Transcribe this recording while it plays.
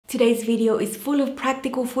Today's video is full of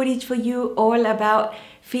practical footage for you, all about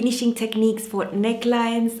finishing techniques for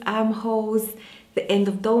necklines, armholes, the end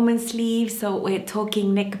of dolman sleeves. So we're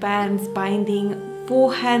talking neckbands, binding, full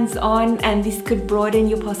hands-on, and this could broaden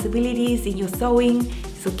your possibilities in your sewing.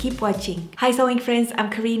 So keep watching. Hi sewing friends, I'm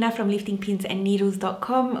Karina from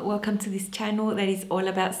liftingpinsandneedles.com. Welcome to this channel that is all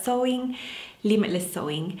about sewing, limitless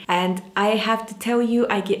sewing. And I have to tell you,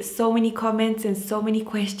 I get so many comments and so many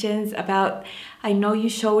questions about, I know you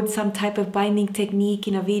showed some type of binding technique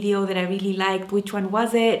in a video that I really liked. Which one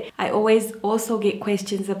was it? I always also get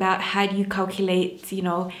questions about how do you calculate,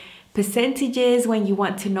 percentages when you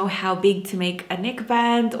want to know how big to make a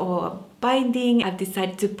neckband or binding. I've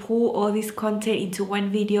decided to pull all this content into one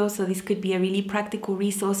video, so this could be a really practical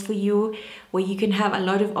resource for you where you can have a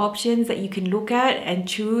lot of options that you can look at and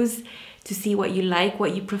choose to see what you like,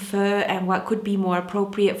 what you prefer, and what could be more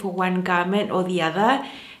appropriate for one garment or the other,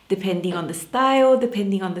 depending on the style,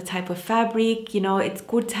 depending on the type of fabric. It's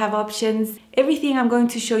good to have options. Everything I'm going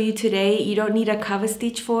to show you today, you don't need a cover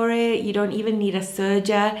stitch for it. You don't even need a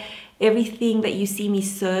serger. Everything that you see me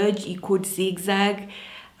serge, you could zigzag.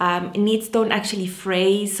 Knits don't actually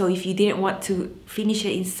fray, so if you didn't want to finish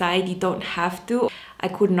it inside, you don't have to. I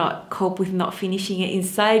could not cope with not finishing it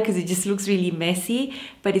inside because it just looks really messy,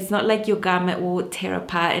 but it's not like your garment will tear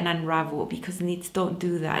apart and unravel because knits don't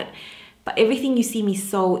do that. But everything you see me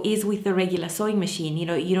sew is with the regular sewing machine.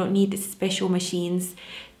 You don't need special machines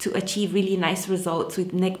to achieve really nice results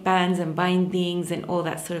with neckbands and bindings and all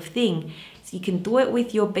that sort of thing. So you can do it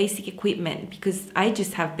with your basic equipment, because I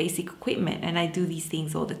just have basic equipment and I do these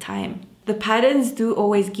things all the time. The patterns do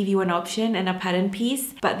always give you an option and a pattern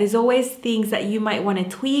piece, but there's always things that you might want to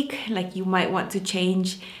tweak, like you might want to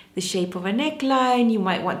change the shape of a neckline, you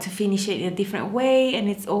might want to finish it in a different way, and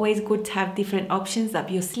it's always good to have different options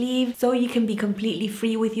up your sleeve so you can be completely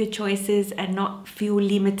free with your choices and not feel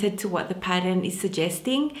limited to what the pattern is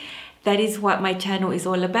suggesting. That is what my channel is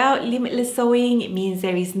all about, limitless sewing. It means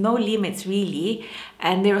there is no limits really,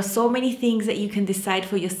 and there are so many things that you can decide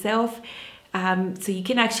for yourself. So you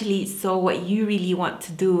can actually sew what you really want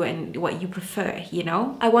to do and what you prefer,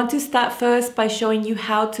 I want to start first by showing you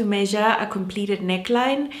how to measure a completed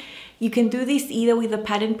neckline. You can do this either with the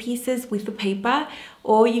pattern pieces with the paper,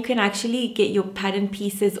 or you can actually get your pattern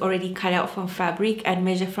pieces already cut out from fabric and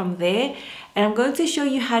measure from there. And I'm going to show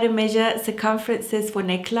you how to measure circumferences for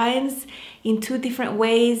necklines in two different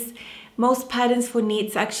ways. Most patterns for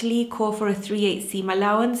knits actually call for a 3/8 seam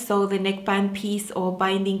allowance, so the neckband piece or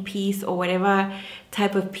binding piece or whatever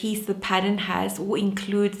type of piece the pattern has will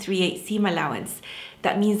include 3/8 seam allowance.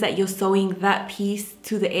 That means that you're sewing that piece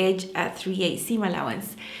to the edge at 3/8 seam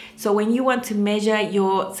allowance. So when you want to measure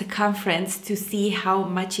your circumference to see how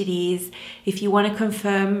much it is, if you want to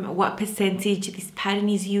confirm what percentage this pattern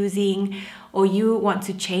is using, or you want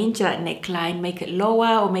to change that neckline, make it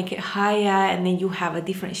lower or make it higher, and then you have a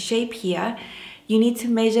different shape here, you need to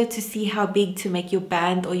measure to see how big to make your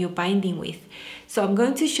band or your binding with. So I'm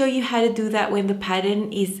going to show you how to do that when the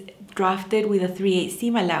pattern is drafted with a 3/8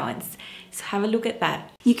 seam allowance. So have a look at that.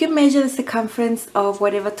 You can measure the circumference of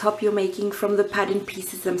whatever top you're making from the pattern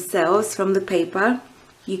pieces themselves, from the paper.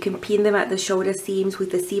 You can pin them at the shoulder seams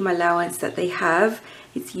with the seam allowance that they have.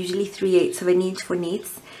 It's usually 3/8 of an inch for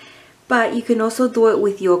knits. But you can also do it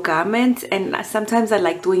with your garment, and sometimes I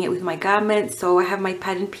like doing it with my garment. So I have my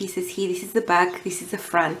pattern pieces here. This is the back, this is the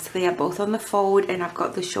front. They are both on the fold, and I've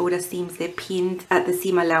got the shoulder seams. They're pinned at the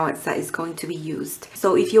seam allowance that is going to be used.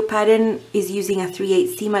 So if your pattern is using a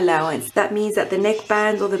 3/8 seam allowance, that means that the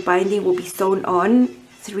neckband or the binding will be sewn on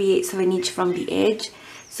 3/8 of an inch from the edge.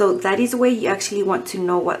 So that is where you actually want to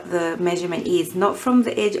know what the measurement is, not from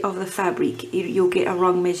the edge of the fabric. You'll get a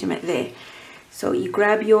wrong measurement there. So you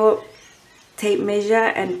grab your tape measure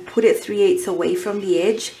and put it 3/8 away from the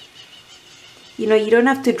edge. You don't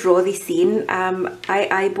have to draw this in. I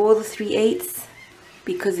eyeball the 3/8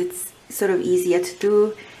 because it's sort of easier to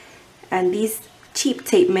do, and these cheap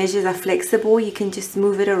tape measures are flexible. You can just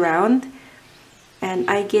move it around, and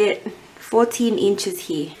I get 14 inches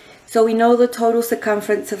here. So we know the total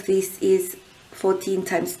circumference of this is 14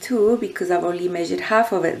 times 2 because I've only measured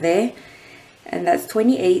half of it there, and that's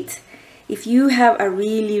 28. If you have a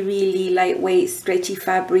really lightweight stretchy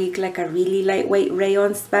fabric, like a really lightweight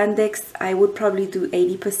rayon spandex, I would probably do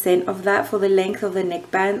 80% of that for the length of the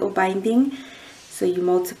neckband or binding. So you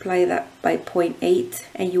multiply that by 0.8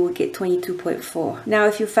 and you will get 22.4. Now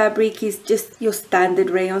if your fabric is just your standard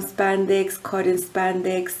rayon spandex, cotton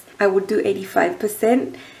spandex, I would do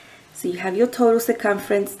 85%. So you have your total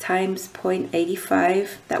circumference times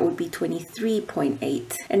 0.85, that would be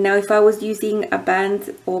 23.8. And now if I was using a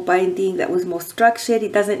band or binding that was more structured,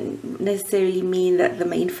 it doesn't necessarily mean that the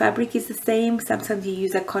main fabric is the same. Sometimes you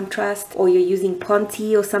use a contrast, or you're using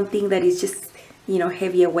Ponte or something that is just, you know,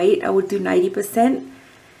 heavier weight. I would do 90%.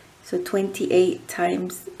 So 28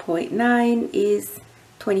 times 0.9 is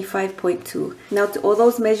 25.2. Now to all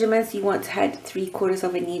those measurements, you want to add 3/4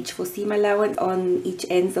 of an inch for seam allowance on each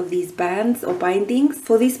ends of these bands or bindings.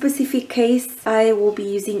 For this specific case, I will be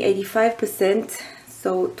using 85%.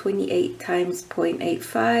 So 28 times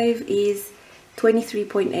 0.85 is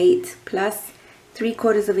 23.8 plus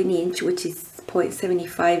 3/4 of an inch, which is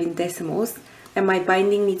 0.75 in decimals. And my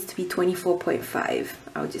binding needs to be 24.5.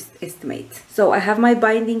 I'll just estimate. So I have my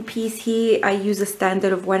binding piece here. I use a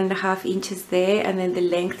standard of 1.5 inches there, and then the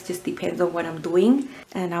length just depends on what I'm doing.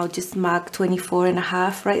 And I'll just mark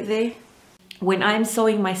 24.5 right there. When I'm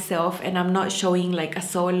sewing myself and I'm not showing like a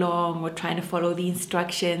sew along or trying to follow the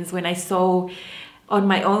instructions, when I sew on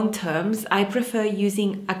my own terms, I prefer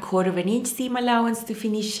using 1/4 inch seam allowance to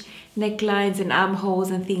finish necklines and armholes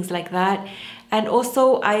and things like that. And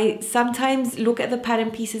also I sometimes look at the pattern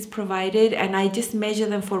pieces provided and I just measure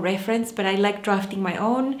them for reference, but I like drafting my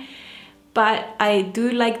own. But I do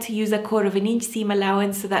like to use 1/4 inch seam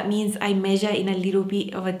allowance, so that means I measure in a little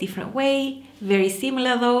bit of a different way. Very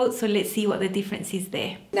similar though, so let's see what the difference is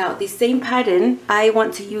there. Now this same pattern, I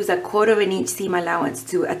want to use 1/4 inch seam allowance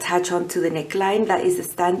to attach onto the neckline. That is the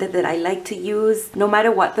standard that I like to use. No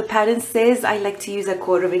matter what the pattern says, I like to use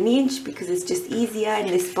 1/4 inch because it's just easier and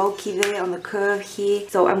less bulky there on the curve here.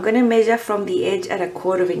 So I'm going to measure from the edge at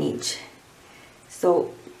 1/4 inch.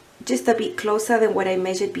 So just a bit closer than what I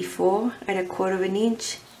measured before at 1/4 inch,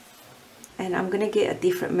 and I'm gonna get a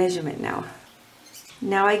different measurement now.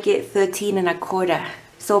 Now I get 13.25.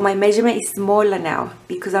 So my measurement is smaller now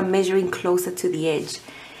because I'm measuring closer to the edge.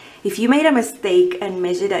 If you made a mistake and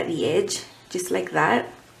measured at the edge, just like that,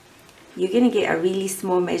 you're gonna get a really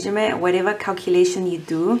small measurement. Whatever calculation you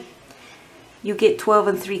do, you get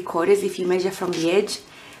 12.75 if you measure from the edge.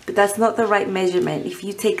 But that's not the right measurement. If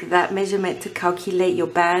you take that measurement to calculate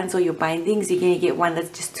your bands or your bindings, you're going to get one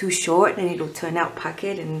that's just too short and it'll turn out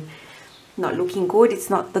puckered and not looking good. It's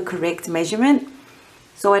not the correct measurement.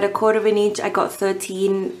 So at 1/4 inch, I got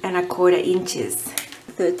 13.25 inches.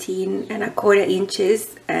 13.25 inches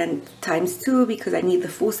and times 2 because I need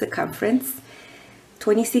the full circumference.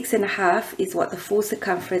 26.5 is what the full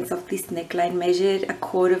circumference of this neckline measured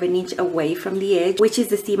 1/4 inch away from the edge, which is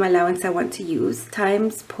the seam allowance I want to use,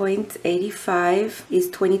 times 0.85 is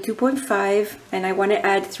 22.5, and I want to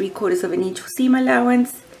add 3/4 inch seam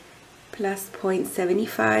allowance plus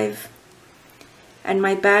 0.75, and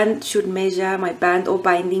my band should measure, my band or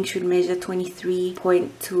binding should measure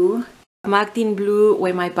 23.2. Marked in blue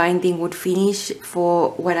where my binding would finish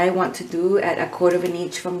for what I want to do at 1/4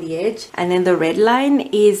 inch from the edge, and then the red line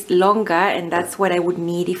is longer, and that's what I would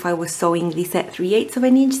need if I was sewing this at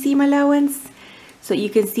 3/8 inch seam allowance. So you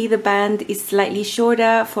can see the band is slightly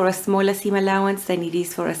shorter for a smaller seam allowance than it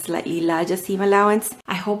is for a slightly larger seam allowance.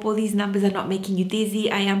 I hope all these numbers are not making you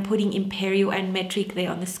dizzy. I am putting imperial and metric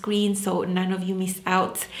there on the screen so none of you miss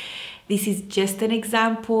out. This is just an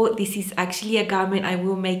example. This is actually a garment I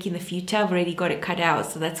will make in the future. I've already got it cut out,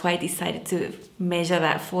 so that's why I decided to measure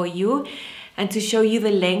that for you and to show you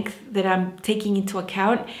the length that I'm taking into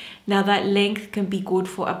account. Now that length can be good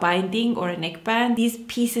for a binding or a neckband. These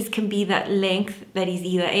pieces can be that length that is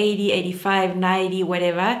either 80, 85, 90,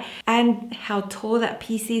 whatever. And how tall that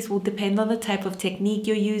piece is will depend on the type of technique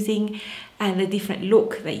you're using and the different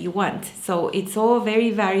look that you want. So it's all very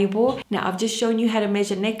variable. Now I've just shown you how to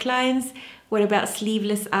measure necklines. What about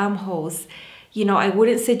sleeveless armholes? You know, I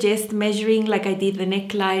wouldn't suggest measuring like I did the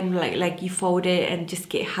neckline, like you fold it and just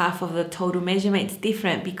get half of the total measurement. It's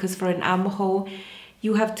different because for an armhole,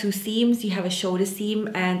 you have two seams. You have a shoulder seam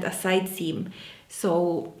and a side seam.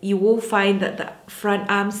 So you will find that the front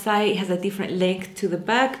arm side has a different length to the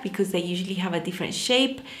back because they usually have a different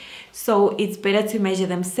shape. So it's better to measure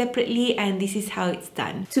them separately, and this is how it's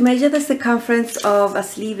done. To measure the circumference of a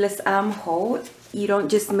sleeveless armhole, you don't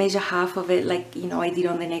just measure half of it like, you know, I did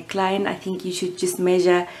on the neckline. I think you should just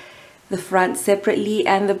measure the front separately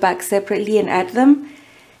and the back separately and add them.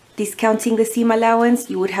 Discounting the seam allowance,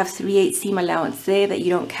 you would have 3/8 seam allowance there that you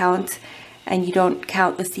don't count, and you don't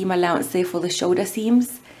count the seam allowance there for the shoulder seams.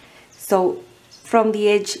 So from the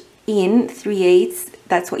edge in 3/8,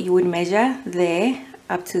 that's what you would measure there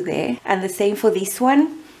up to there, and the same for this one.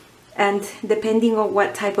 And depending on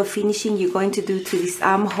what type of finishing you're going to do to this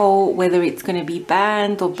armhole, whether it's going to be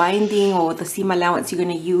band or binding or the seam allowance you're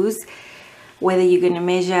going to use, whether you're going to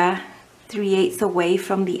measure 3/8 away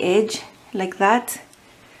from the edge like that,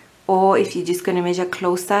 or if you're just going to measure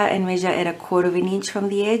closer and measure at 1/4 inch from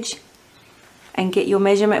the edge, and get your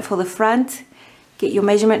measurement for the front, get your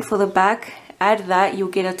measurement for the back, add that,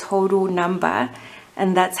 you'll get a total number,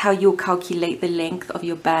 and that's how you'll calculate the length of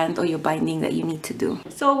your band or your binding that you need to do.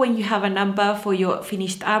 So when you have a number for your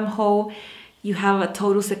finished armhole, you have a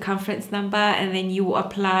total circumference number, and then you will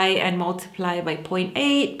apply and multiply by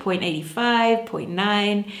 0.8, 0.85,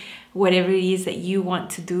 0.9, whatever it is that you want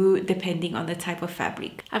to do depending on the type of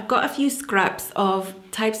fabric. I've got a few scraps of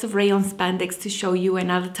types of rayon spandex to show you and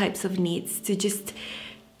other types of knits to just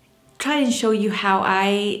try and show you how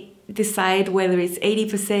I decide whether it's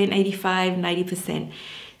 80%, 85, 90%.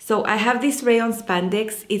 So I have this rayon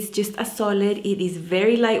spandex. It's just a solid. It is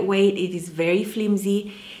very lightweight. It is very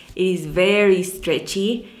flimsy. It is very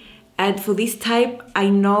stretchy. And for this type, I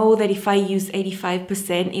know that if I use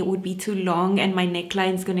 85%, it would be too long and my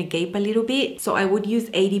neckline is going to gape a little bit. So I would use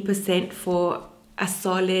 80% for a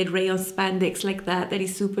solid rayon spandex like that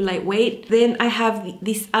is super lightweight. Then I have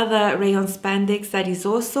this other rayon spandex that is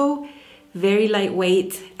also very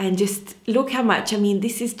lightweight, and just look how much, I mean,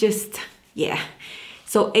 this is just, yeah.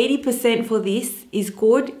 So 80% for this is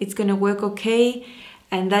good. It's going to work okay.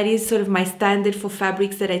 And that is sort of my standard for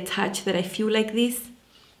fabrics that I touch that I feel like this.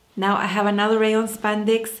 Now I have another rayon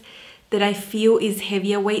spandex that I feel is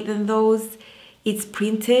heavier weight than those. It's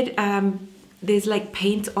printed, there's like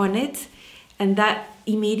paint on it, and that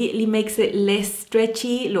immediately makes it less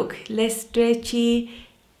stretchy. Look, less stretchy,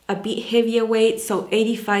 a bit heavier weight. So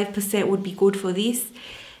 85% would be good for this.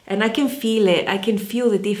 And I can feel it, I can feel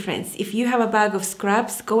the difference. If you have a bag of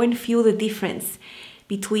scraps, go and feel the difference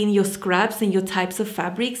between your scraps and your types of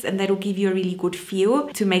fabrics, and that'll give you a really good feel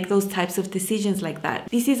to make those types of decisions like that.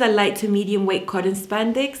 This is a light to medium weight cotton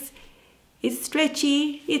spandex. It's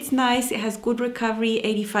stretchy, it's nice, it has good recovery.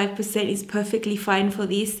 85% is perfectly fine for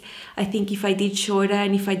this. I think if I did shorter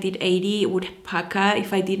and if I did 80, it would pucker.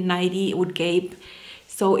 If I did 90, it would gape.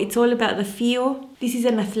 So it's all about the feel. This is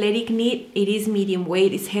an athletic knit. It is medium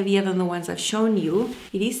weight. It's heavier than the ones I've shown you.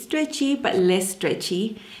 It is stretchy, but less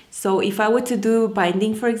stretchy. So if I were to do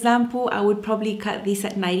binding, for example, I would probably cut this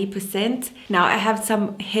at 90%. Now I have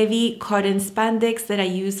some heavy cotton spandex that I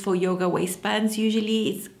use for yoga waistbands. Usually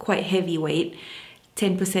it's quite heavyweight,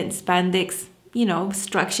 10% spandex, you know,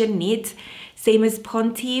 structured knit. Same as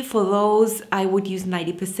Ponte. For those, I would use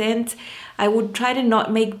 90%. I would try to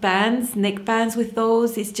not make bands, neck bands with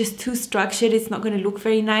those. It's just too structured. It's not going to look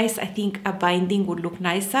very nice. I think a binding would look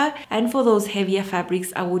nicer. And for those heavier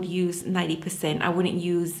fabrics, I would use 90%. I wouldn't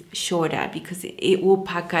use shorter because it will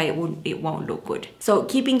pucker, it won't look good. So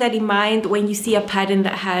keeping that in mind, when you see a pattern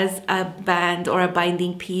that has a band or a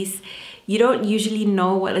binding piece, you don't usually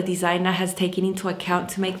know what the designer has taken into account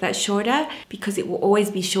to make that shorter, because it will always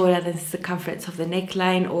be shorter than the circumference of the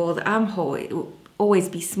neckline or the armhole. It will always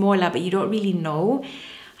be smaller, but you don't really know.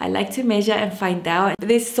 I like to measure and find out.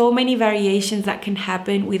 There's so many variations that can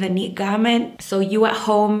happen with a knit garment. So you at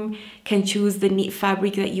home can choose the knit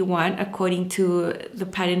fabric that you want according to the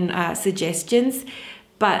pattern suggestions.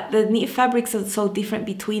 But the knit fabrics are so different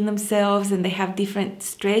between themselves, and they have different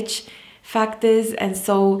stretch factors, and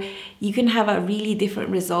so you can have a really different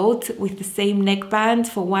result with the same neckband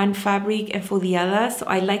for one fabric and for the other. So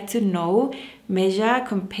I like to know, measure,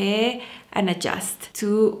 compare and adjust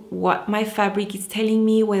to what my fabric is telling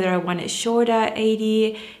me, whether I want it shorter,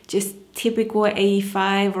 80, just typical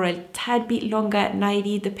 85, or a tad bit longer at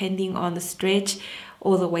 90, depending on the stretch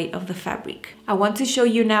or the weight of the fabric. I want to show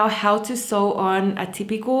you now how to sew on a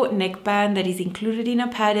typical neckband that is included in a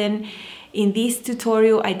pattern. In this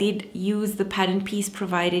tutorial, I did use the pattern piece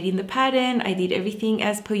provided in the pattern. I did everything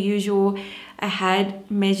as per usual. I had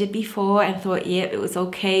measured before and thought, yeah, it was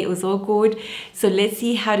okay, it was all good. So let's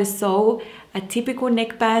see how to sew a typical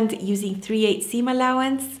neckband using 3/8 seam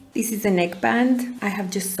allowance. This is a neckband. I have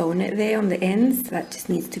just sewn it there on the ends. That just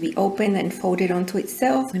needs to be opened and folded onto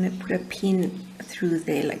itself. I'm gonna put a pin through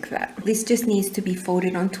there like that. This just needs to be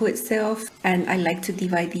folded onto itself, and I like to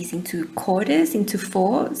divide these into quarters, into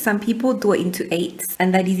 4. Some people do it into 8s,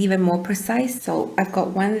 and that is even more precise. So I've got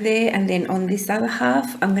one there, and then on this other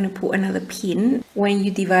half I'm going to put another pin. When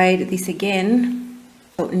you divide this again,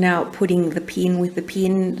 so now putting the pin with the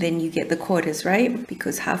pin, then you get the quarters, right?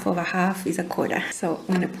 Because half of a half is a quarter. So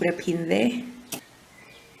I'm going to put a pin there,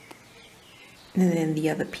 and then the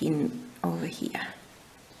other pin over here.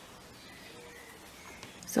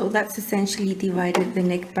 So that's essentially divided the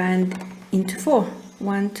neckband into 4.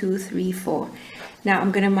 1, 2, 3, 4. Now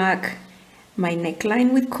I'm going to mark my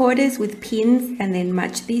neckline with quarters, with pins, and then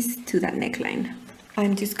match this to that neckline.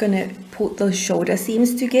 I'm just going to put those shoulder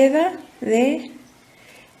seams together there.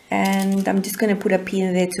 and I'm just going to put a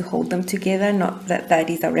pin there to hold them together, not that that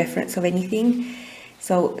is a reference of anything.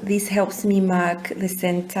 So this helps me mark the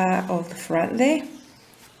center of the front there,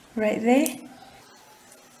 right there.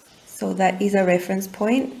 So that is a reference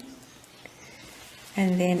point.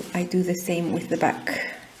 And then I do the same with the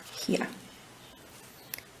back here.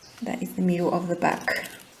 That is the middle of the back.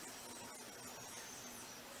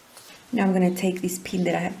 Now I'm going to take this pin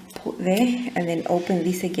that I have put there and then open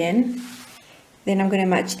this again. Then I'm going to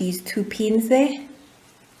match these two pins there.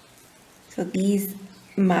 So these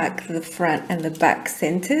mark the front and the back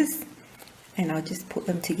centers, and I'll just put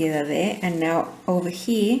them together there. And now over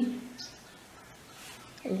here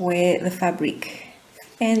where the fabric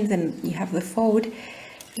ends and you have the fold,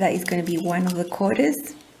 that is going to be one of the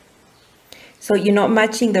quarters. So you're not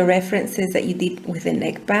matching the references that you did with the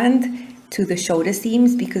neckband to the shoulder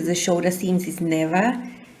seams, because the shoulder seams is never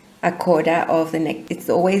a quarter of the neck. It's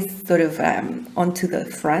always sort of onto the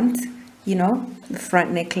front, you know, the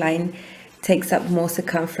front neckline takes up more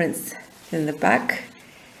circumference than the back.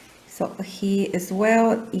 So here as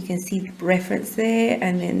well, you can see the reference there,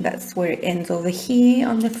 and then that's where it ends over here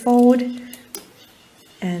on the fold,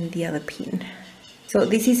 and the other pin. So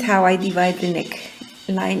this is how I divide the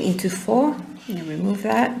neckline into four. I'm going to remove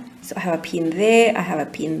that. So I have a pin there, I have a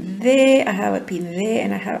pin there, I have a pin there,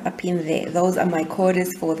 and I have a pin there. Those are my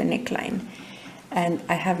quarters for the neckline. And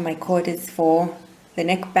I have my quarters for the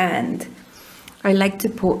neckband. I like to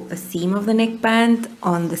put the seam of the neckband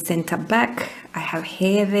on the center back. I have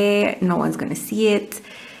hair there, no one's going to see it,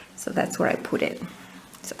 so that's where I put it.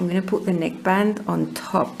 So I'm going to put the neckband on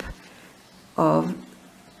top of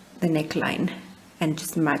the neckline and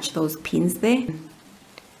just match those pins there.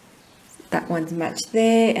 That one's matched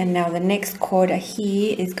there, and now the next quarter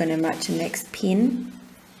here is going to match the next pin.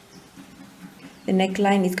 The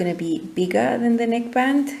neckline is going to be bigger than the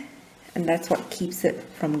neckband, and that's what keeps it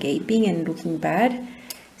from gaping and looking bad.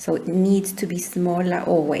 So it needs to be smaller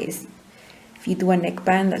always. If you do a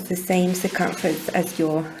neckband that's the same circumference as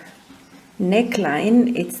your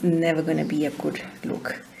neckline, it's never going to be a good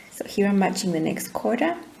look. So here I'm matching the next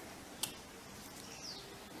quarter.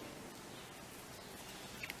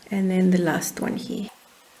 And then the last one here.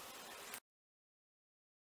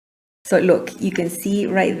 So look, you can see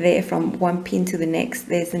right there from one pin to the next,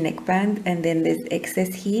 there's the neckband, and then there's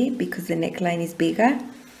excess here because the neckline is bigger.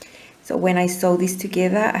 So when I sew this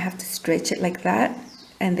together, I have to stretch it like that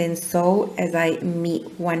and then sew as I meet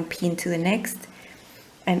one pin to the next.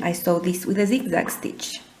 And I sew this with a zigzag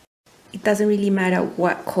stitch. It doesn't really matter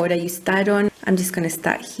what quarter you start on. I'm just going to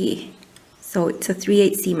start here. So it's a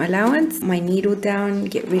 3/8 seam allowance. My needle down,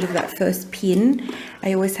 get rid of that first pin.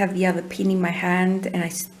 I always have the other pin in my hand and I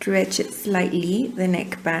stretch it slightly, the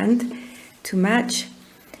neckband, to match.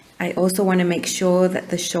 I also want to make sure that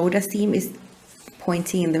the shoulder seam is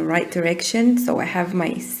pointing in the right direction. So I have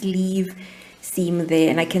my sleeve seam there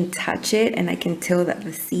and I can touch it and I can tell that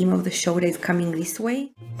the seam of the shoulder is coming this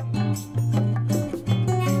way.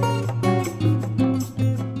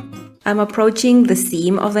 I'm approaching the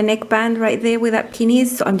seam of the neckband right there where that pin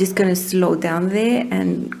is, so I'm just going to slow down there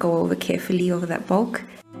and go over carefully over that bulk.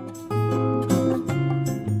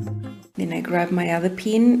 Then I grab my other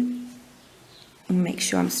pin and make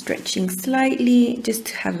sure I'm stretching slightly just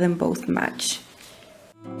to have them both match.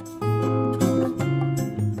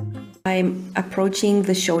 I'm approaching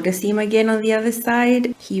the shoulder seam again on the other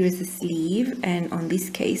side. Here is the sleeve, and on this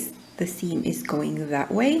case the seam is going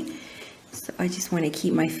that way. So I just want to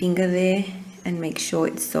keep my finger there and make sure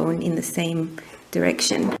it's sewn in the same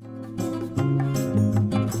direction.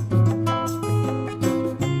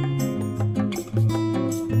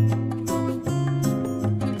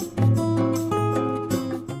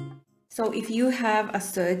 So if you have a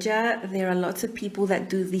serger, there are lots of people that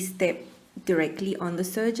do this step directly on the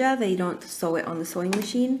serger. They don't sew it on the sewing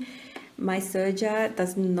machine. My serger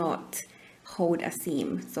does not hold a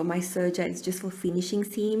seam. So my serger is just for finishing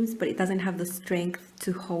seams, but it doesn't have the strength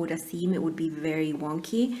to hold a seam. It would be very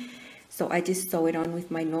wonky. So I just sew it on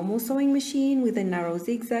with my normal sewing machine with a narrow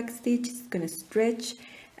zigzag stitch. It's going to stretch,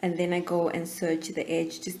 and then I go and serge the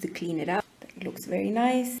edge just to clean it up. It looks very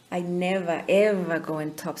nice. I never ever go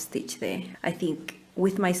and top stitch there. I think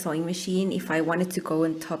with my sewing machine, if I wanted to go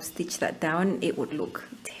and top stitch that down, it would look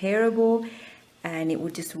terrible and it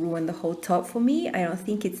would just ruin the whole top for me. I don't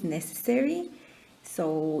think it's necessary.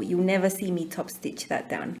 So you'll never see me top stitch that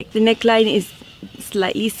down. The neckline is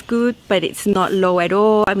slightly skewed, but it's not low at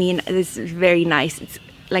all. I mean, this is very nice. It's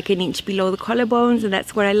like an inch below the collarbones, and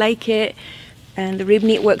that's where I like it. And the rib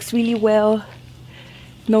knit works really well.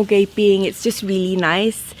 No gaping, it's just really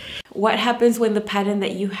nice. What happens when the pattern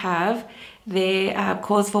that you have their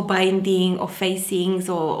calls for binding or facings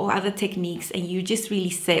or other techniques, and you just really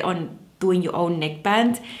set on doing your own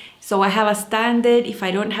neckband. So I have a standard. If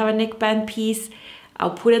I don't have a neckband piece,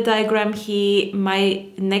 I'll put a diagram here. My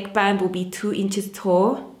neckband will be 2 inches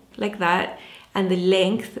tall, like that, and the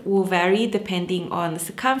length will vary depending on the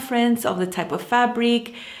circumference of the type of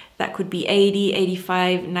fabric. That could be 80,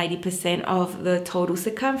 85, 90% of the total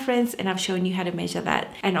circumference, and I've shown you how to measure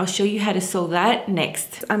that, and I'll show you how to sew that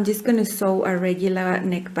next. I'm just going to sew a regular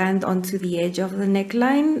neckband onto the edge of the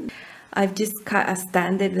neckline. I've just cut a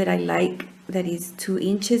standard that I like, that is 2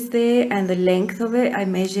 inches there, and the length of it, I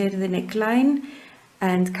measured the neckline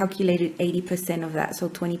and calculated 80% of that, so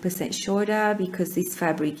 20% shorter, because this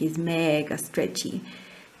fabric is mega stretchy.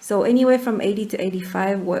 So anywhere from 80 to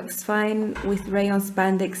 85 works fine with rayon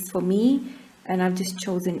spandex for me, and I've just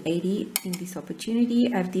chosen 80 in this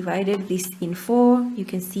opportunity. I've divided this in 4. You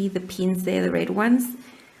can see the pins there, the red ones,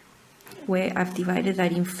 where I've divided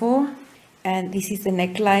that in 4. And this is the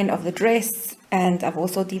neckline of the dress, and I've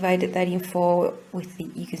also divided that in 4 with the,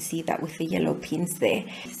 you can see that with the yellow pins there.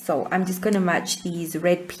 So I'm just going to match these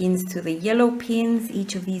red pins to the yellow pins,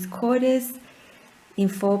 each of these quarters, in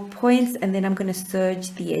 4 points, and then I'm going to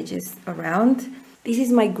serge the edges around. This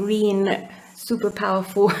is my green super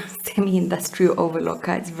powerful semi-industrial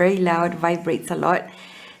overlocker. It's very loud, vibrates a lot,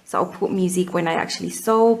 so I'll put music when I actually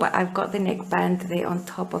sew. But I've got the neckband there on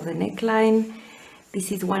top of the neckline. This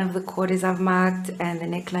is one of the quarters I've marked, and the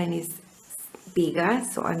neckline is bigger,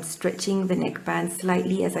 so I'm stretching the neckband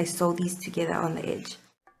slightly as I sew these together on the edge.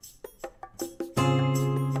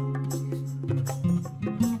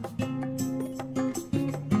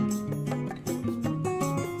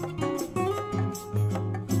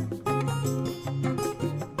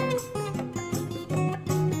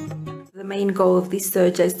 The main goal of this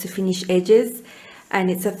serger is to finish edges, and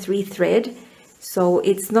it's a 3-thread, so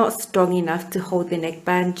it's not strong enough to hold the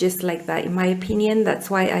neckband just like that, in my opinion. That's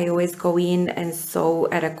why I always go in and sew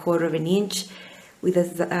at 1/4 inch with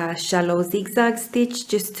a shallow zigzag stitch,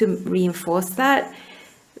 just to reinforce that.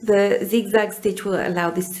 The zigzag stitch will allow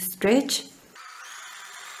this to stretch.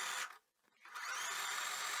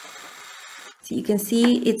 So you can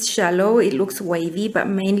see it's shallow, it looks wavy, but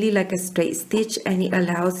mainly like a straight stitch, and it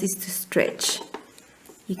allows this to stretch.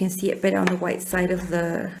 You can see it better on the white side of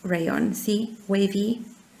the rayon. See, wavy,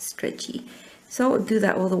 stretchy. So do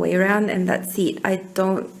that all the way around, and that's it. I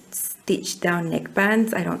don't stitch down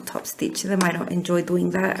neckbands. I don't top stitch them. I don't enjoy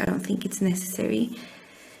doing that. I don't think it's necessary.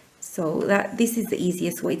 So this is the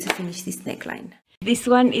easiest way to finish this neckline. This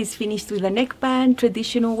one is finished with a neckband.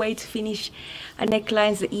 Traditional way to finish a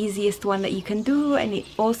neckline is the easiest one that you can do, and it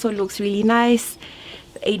also looks really nice.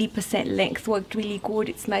 80% length worked really good.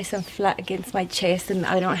 It's nice and flat against my chest, and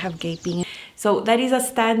I don't have gaping. So that is a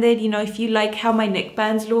standard. You know, if you like how my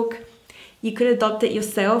neckbands look, you could adopt it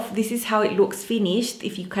yourself. This is how it looks finished.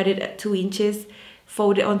 If you cut it at 2 inches,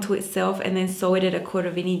 fold it onto itself, and then sew it at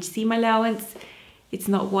 1/4 inch seam allowance. It's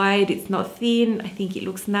not wide, it's not thin. I think it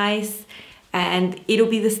looks nice, and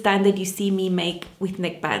it'll be the standard you see me make with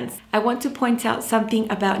neckbands. I want to point out something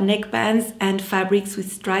about neckbands and fabrics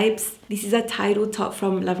with stripes. This is a tidal top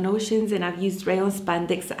from Love Notions, and I've used rayon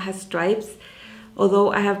spandex that has stripes.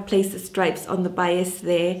 Although I have placed the stripes on the bias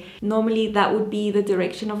there, normally that would be the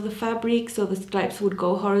direction of the fabric, so the stripes would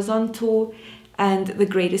go horizontal, and the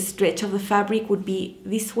greatest stretch of the fabric would be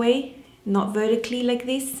this way, not vertically like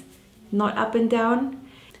this, not up and down.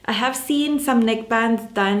 I have seen some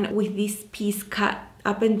neckbands done with this piece cut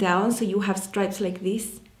up and down, so you have stripes like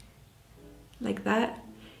this, like that.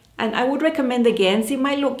 And I would recommend again, so it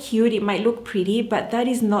might look cute, it might look pretty, but that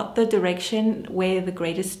is not the direction where the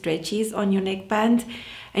greatest stretch is on your neckband.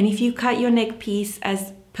 And if you cut your neck piece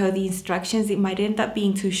as per the instructions, it might end up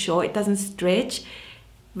being too short, it doesn't stretch.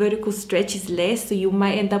 Vertical stretch is less, so you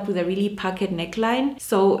might end up with a really puckered neckline.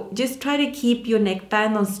 So just try to keep your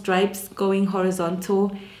neckband on stripes going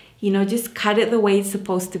horizontal. You know, just cut it the way it's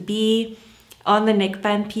supposed to be. On the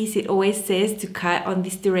neckband piece, it always says to cut on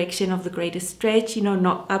this direction of the greatest stretch, you know,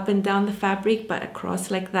 not up and down the fabric, but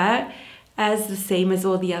across like that, as the same as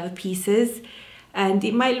all the other pieces. And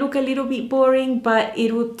it might look a little bit boring, but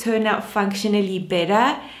it will turn out functionally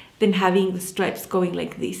better than having the stripes going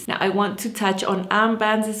like this. Now I want to touch on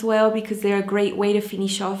armbands as well, because they're a great way to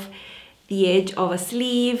finish off the edge of a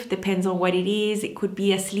sleeve. Depends on what it is. It could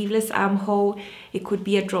be a sleeveless armhole, it could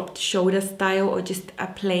be a dropped shoulder style, or just a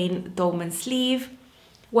plain dolman sleeve.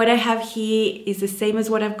 What I have here is the same as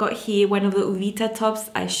what I've got here, one of the Uvita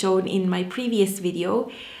tops I showed in my previous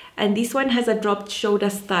video, and this one has a dropped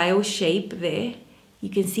shoulder style shape there. You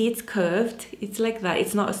can see it's curved, it's like that,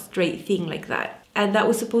 it's not a straight thing like that. and that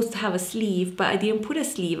was supposed to have a sleeve, but I didn't put a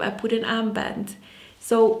sleeve, I put an armband.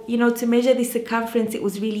 So, you know, to measure the circumference, it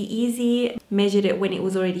was really easy. Measured it when it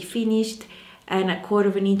was already finished and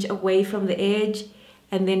 1/4 inch away from the edge,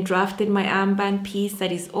 and then drafted my armband piece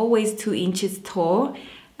that is always 2 inches tall,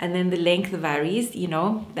 and then the length varies, you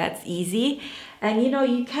know, that's easy. And you know,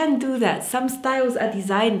 you can do that. Some styles are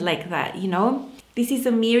designed like that, you know. This is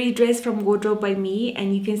a Miri dress from Wardrobe by Me,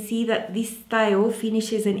 and you can see that this style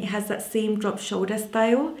finishes and it has that same drop shoulder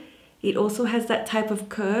style. It also has that type of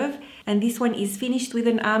curve, and this one is finished with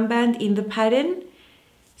an armband in the pattern.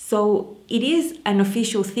 So it is an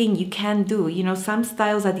official thing you can do. You know, some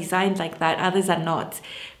styles are designed like that, others are not.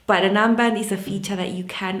 But an armband is a feature that you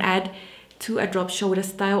can add to a drop shoulder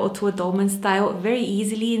style or to a dolman style very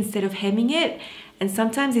easily instead of hemming it. And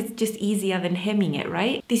sometimes it's just easier than hemming it,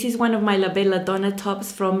 right? This is one of my La Bella Donna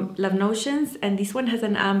tops from Love Notions, and this one has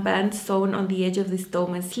an armband sewn on the edge of this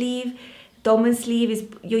dolman sleeve. Dolman sleeve is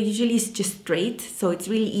usually just straight, so it's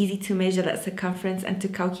really easy to measure that circumference and to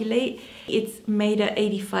calculate. It's made at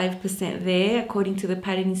 85% there according to the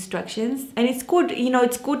pattern instructions. And it's good, you know,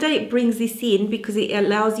 it's good that it brings this in because it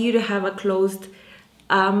allows you to have a closed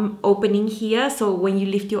arm opening here. So when you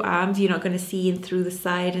lift your arms, you're not going to see in through the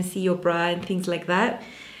side and see your bra and things like that.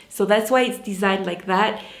 So that's why it's designed like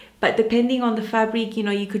that. But depending on the fabric, you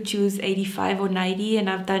know, you could choose 85 or 90, and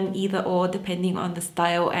I've done either or depending on the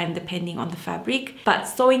style and depending on the fabric. But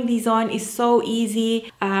sewing these on is so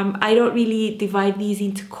easy. I don't really divide these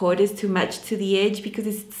into quarters to match to the edge because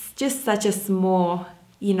it's just such a small,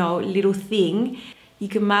 you know, little thing. You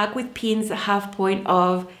can mark with pins a half point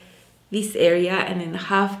of this area and then the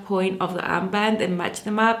half point of the armband and match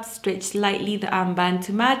them up, stretch slightly the armband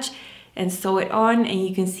to match, and sew it on, and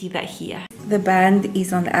you can see that here. The band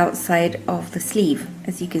is on the outside of the sleeve,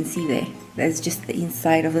 as you can see there. There's just the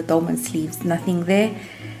inside of the dolman sleeves, nothing there.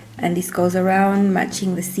 And this goes around,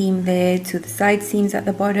 matching the seam there to the side seams at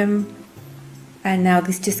the bottom. And now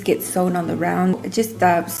this just gets sewn on the round. Just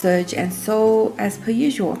serge and sew as per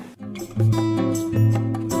usual.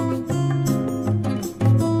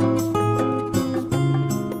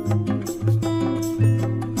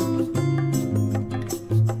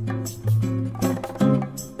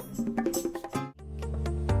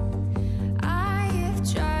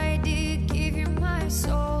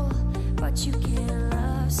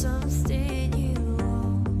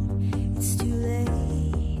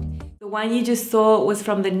 The one you just saw was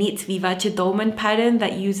from the Knit Vivace Dolman pattern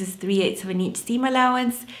that uses 3/8 of an inch seam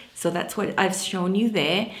allowance. So that's what I've shown you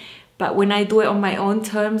there. But when I do it on my own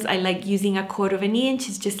terms, I like using 1/4 of an inch.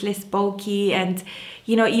 It's just less bulky. And,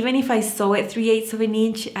 you know, even if I sew it 3/8 of an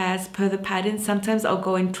inch as per the pattern, sometimes I'll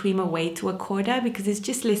go and trim away to 1/4 because it's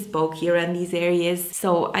just less bulky around these areas.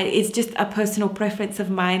 So it's just a personal preference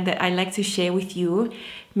of mine that I like to share with you.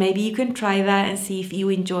 Maybe you can try that and see if you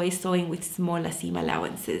enjoy sewing with smaller seam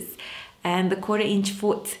allowances. And the 1/4 inch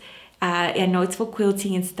foot, I know it's for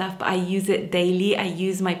quilting and stuff, but I use it daily. I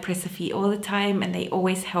use my presser feet all the time, and they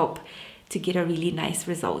always help to get a really nice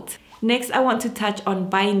result. Next, I want to touch on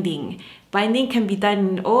binding. Binding can be done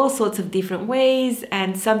in all sorts of different ways,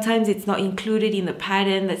 and sometimes it's not included in the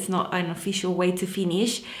pattern. That's not an official way to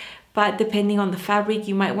finish, but depending on the fabric,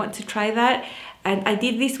 you might want to try that. And I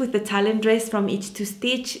did this with the Talon dress from Itch to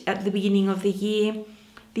Stitch at the beginning of the year.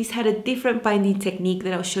 This had a different binding technique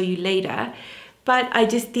that I'll show you later, but I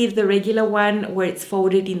just did the regular one where it's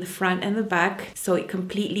folded in the front and the back, so it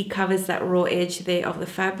completely covers that raw edge there of the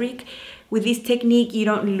fabric. With this technique, you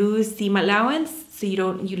don't lose seam allowance, so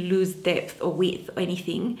you lose depth or width or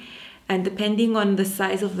anything. And depending on the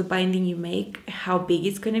size of the binding you make, how big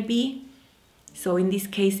it's going to be. So in this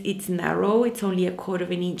case, it's narrow. It's only 1/4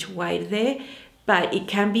 of an inch wide there, but it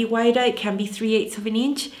can be wider. It can be 3/8 of an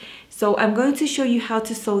inch. So I'm going to show you how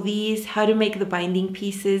to sew these, how to make the binding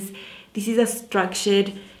pieces. This is a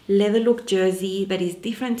structured leather look jersey that is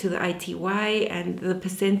different to the ITY, and the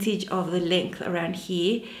percentage of the length around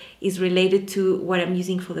here is related to what I'm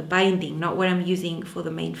using for the binding, not what I'm using for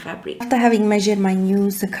the main fabric. After having measured my new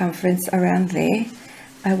circumference around there,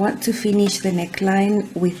 I want to finish the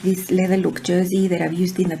neckline with this leather look jersey that I've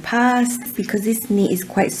used in the past. Because this knit is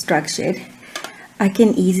quite structured, I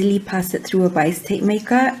can easily pass it through a bias tape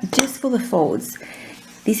maker just for the folds.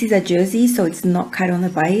 This is a jersey, so it's not cut on the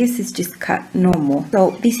bias, it's just cut normal.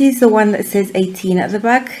 So this is the one that says 18 at the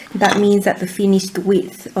back. That means that the finished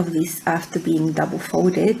width of this after being double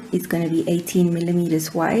folded is going to be 18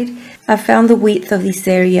 millimeters wide. I found the width of this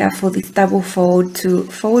area for this double fold to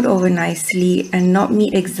fold over nicely and not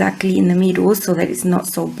meet exactly in the middle so that it's not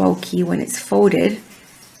so bulky when it's folded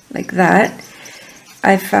like that.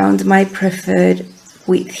 I found my preferred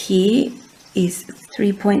width here is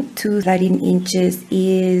 3.2, that in inches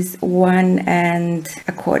is 1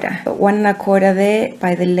 1/4. But 1 1/4 there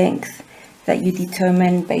by the length that you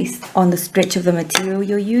determine based on the stretch of the material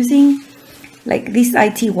you're using. Like this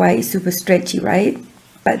ITY is super stretchy, right?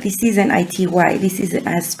 But this isn't ITY. This isn't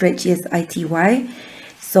as stretchy as ITY.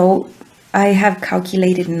 So I have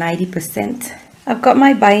calculated 90%. I've got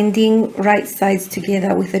my binding right sides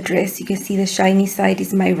together with the dress. You can see the shiny side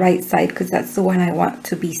is my right side because that's the one I want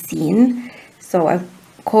to be seen. So I've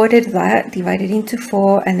corded that, divided into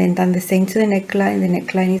 4, and then done the same to the neckline. The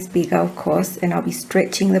neckline is bigger, of course, and I'll be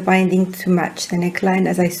stretching the binding to match the neckline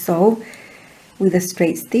as I sew with a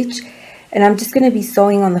straight stitch. And I'm just going to be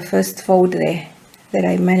sewing on the first fold there that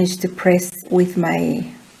I managed to press with my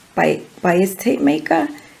bias tape maker.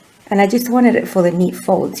 And I just wanted it for the neat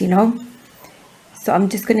folds, you know. So I'm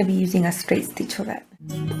just going to be using a straight stitch for that.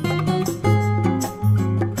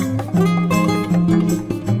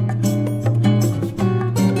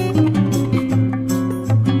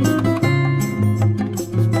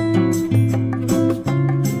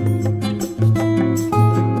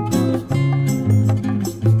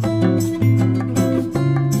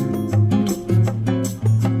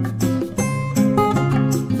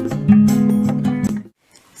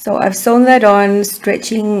 So I've sewn that on,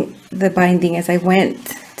 stretching the binding as I went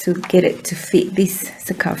to get it to fit this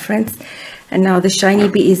circumference. And now the shiny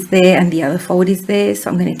bit is there and the other fold is there. So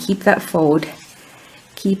I'm going to keep that fold,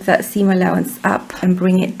 keep that seam allowance up and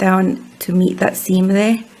bring it down to meet that seam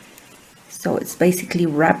there. So it's basically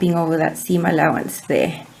wrapping over that seam allowance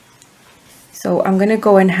there. So I'm going to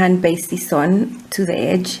go and hand baste this on to the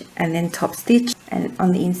edge and then top stitch. And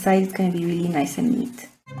on the inside it's going to be really nice and neat.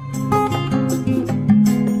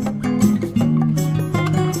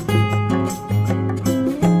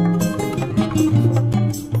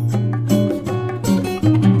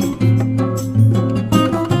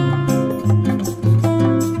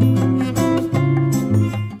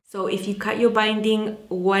 If you cut your binding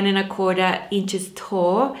 1 1/4 inches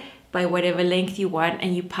tall by whatever length you want,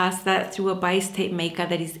 and you pass that through a bias tape maker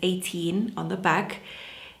that is 18 on the back,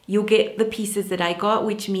 you'll get the pieces that I got,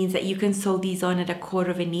 which means that you can sew these on at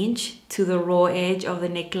 1/4 inch to the raw edge of the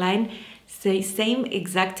neckline. So same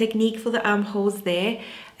exact technique for the armholes there,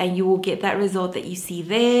 and you will get that result that you see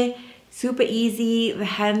there. Super easy. The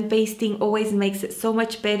hand basting always makes it so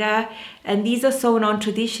much better. And these are sewn on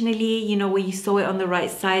traditionally, you know, where you sew it on the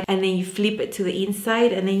right side and then you flip it to the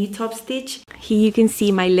inside and then you top stitch. Here you can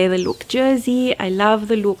see my leather look jersey. I love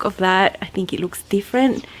the look of that. I think it looks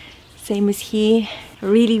different. Same as here.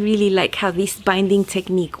 Really like how this binding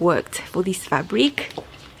technique worked for this fabric.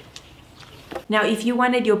 Now, if you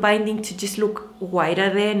wanted your binding to just look wider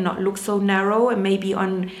there, not look so narrow, and maybe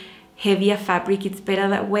on heavier fabric it's better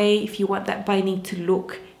that way. If you want that binding to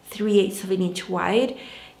look 3/8 of an inch wide,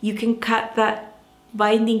 you can cut that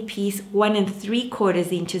binding piece 1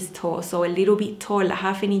 3/4 inches tall, so a little bit taller,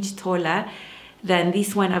 1/2 inch taller than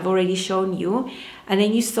this one I've already shown you, and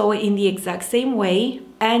then you sew it in the exact same way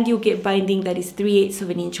and you'll get binding that is 3/8 of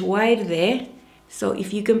an inch wide there. So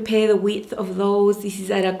if you compare the width of those, this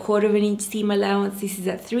is at 1/4 inch seam allowance, this is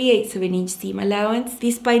at 3/8 of an inch seam allowance.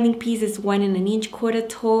 This binding piece is 1 1/4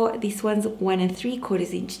 tall, this one's 1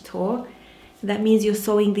 3/4 inch tall. That means you're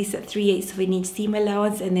sewing this at 3/8 of an inch seam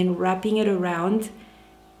allowance and then wrapping it around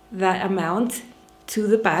that amount to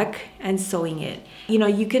the back and sewing it. You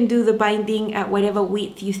know, you can do the binding at whatever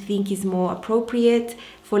width you think is more appropriate.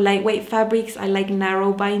 For lightweight fabrics, I like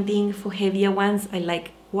narrow binding. For heavier ones, I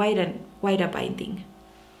like wider binding.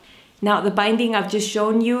 Now the binding I've just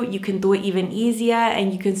shown you, you can do it even easier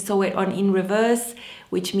and you can sew it on in reverse,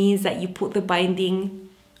 which means that you put the binding,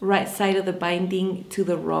 right side of the binding to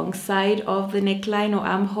the wrong side of the neckline or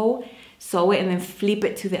armhole, sew it and then flip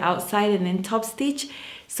it to the outside and then top stitch.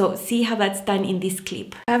 So see how that's done in this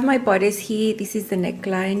clip. I have my bodice here, this is the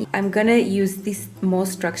neckline. I'm gonna use this more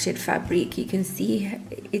structured fabric. You can see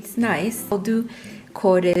it's nice. I'll do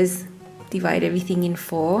quarters, divide everything in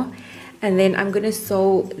 4, and then I'm gonna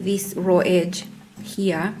sew this raw edge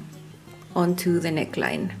here onto the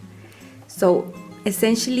neckline. So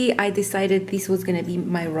essentially I decided this was gonna be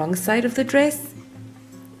my wrong side of the dress,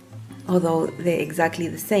 although they're exactly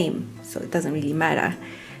the same, so it doesn't really matter.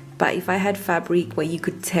 But if I had fabric where you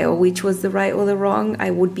could tell which was the right or the wrong,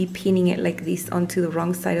 I would be pinning it like this onto the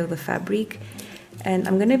wrong side of the fabric. And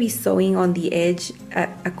I'm gonna be sewing on the edge at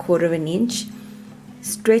 1/4 inch,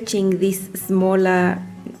 stretching this smaller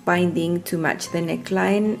binding to match the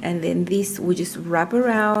neckline, and then this will just wrap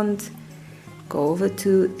around, go over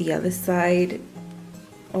to the other side,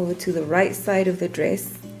 over to the right side of the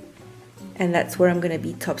dress, and that's where I'm going to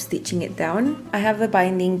be top stitching it down. I have the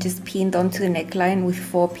binding just pinned onto the neckline with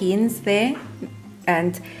 4 pins there,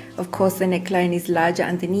 And of course the neckline is larger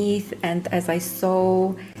underneath, and as I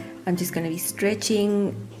sew, I'm just going to be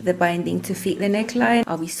stretching the binding to fit the neckline.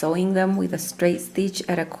 I'll be sewing them with a straight stitch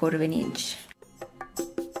at 1/4 inch.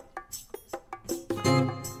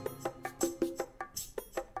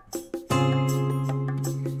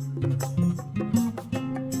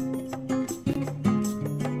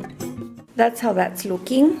 That's how that's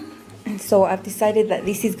looking. So I've decided that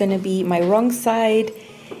this is going to be my wrong side.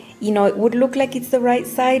 You know, it would look like it's the right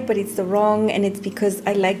side, but it's the wrong, and it's because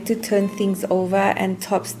I like to turn things over and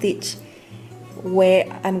top stitch where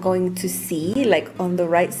I'm going to see, like on the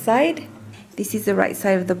right side. This is the right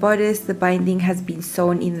side of the bodice. The binding has been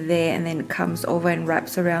sewn in there and then comes over and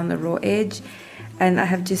wraps around the raw edge, and I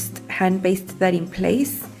have just hand basted that in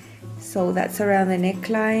place. So that's around the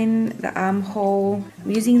neckline, the armhole.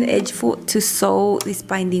 I'm using the edge foot to sew this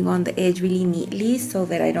binding on the edge really neatly so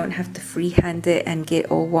that I don't have to freehand it and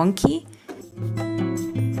get all wonky.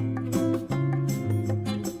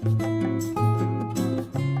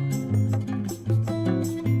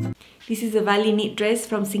 This is a Valley knit dress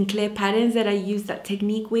from Sinclair Patterns that I used that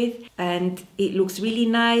technique with, and it looks really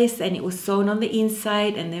nice, and it was sewn on the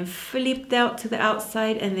inside and then flipped out to the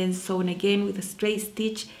outside and then sewn again with a straight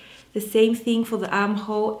stitch. The same thing for the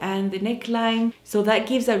armhole and the neckline. So that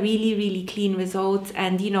gives a really clean result.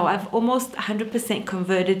 And you know, I've almost 100%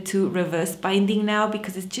 converted to reverse binding now,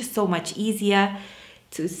 because it's just so much easier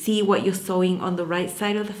to see what you're sewing on the right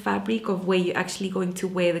side of the fabric of where you're actually going to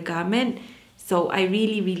wear the garment. So I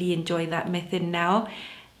really enjoy that method now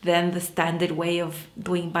than the standard way of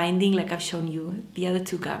doing binding like I've shown you the other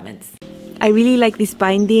two garments. I really like this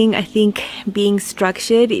binding. I think being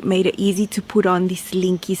structured, it made it easy to put on this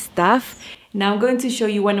slinky stuff. Now I'm going to show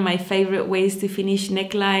you one of my favorite ways to finish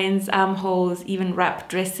necklines, armholes, even wrap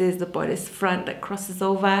dresses, the bodice front that crosses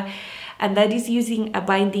over. And that is using a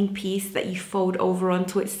binding piece that you fold over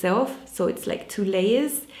onto itself. So it's like 2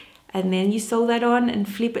 layers. And then you sew that on and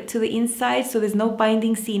flip it to the inside. So there's no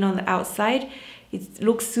binding seen on the outside. It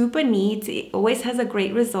looks super neat. It always has a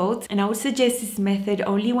great result, and I would suggest this method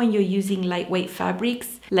only when you're using lightweight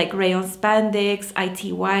fabrics like rayon spandex,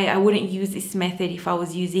 ITY. I wouldn't use this method if I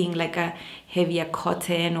was using like a heavier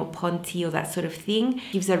cotton or ponte or that sort of thing.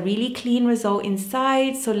 Gives a really clean result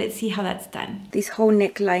inside. So let's see how that's done. This whole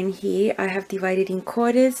neckline here I have divided in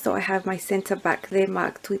quarters. So I have my center back there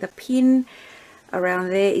marked with a pin. Around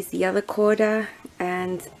there is the other quarter,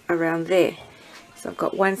 and around there. So I've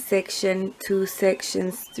got 1 section, 2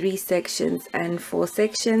 sections, 3 sections, and 4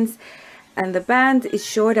 sections. And the band is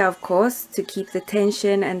shorter, of course, to keep the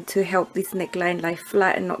tension and to help this neckline lie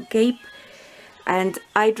flat and not gape. And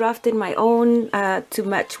I drafted my own to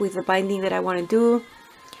match with the binding that I want to do.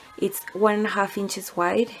 It's 1.5 inches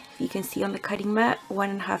wide. You can see on the cutting mat,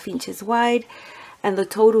 1.5 inches wide. And the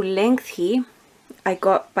total length here, I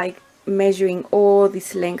got by measuring all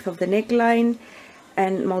this length of the neckline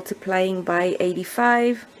and multiplying by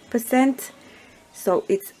 85%, so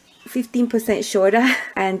it's 15% shorter.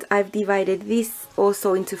 And I've divided this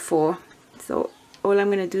also into 4. So all I'm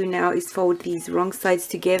going to do now is fold these wrong sides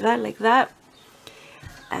together like that,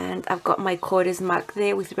 and I've got my quarters marked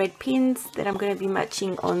there with red pins that I'm going to be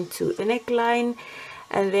matching onto the neckline.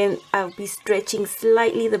 And then I'll be stretching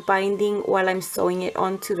slightly the binding while I'm sewing it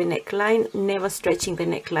onto the neckline, never stretching the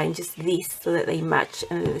neckline, just this, so that they match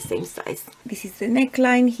and they're the same size. This is the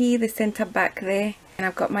neckline here, the center back there, and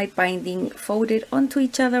I've got my binding folded onto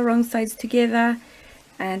each other, wrong sides together,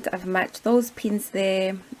 and I've matched those pins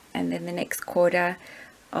there. And then the next quarter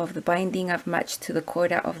of the binding I've matched to the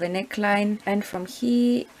quarter of the neckline, and from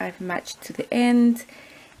here I've matched to the end.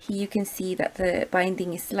 Here you can see that the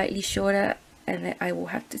binding is slightly shorter, and then I will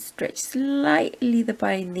have to stretch slightly the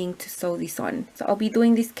binding to sew this on. So I'll be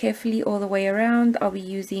doing this carefully all the way around. I'll be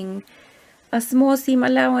using a small seam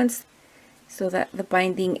allowance so that the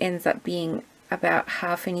binding ends up being about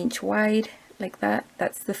 1/2 inch wide, like that.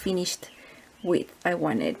 That's the finished width I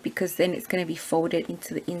wanted, because then it's going to be folded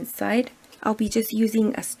into the inside. I'll be just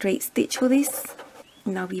using a straight stitch for this,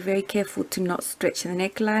 and I'll be very careful to not stretch the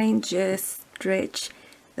neckline, just stretch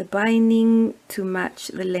the binding to match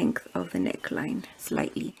the length of the neckline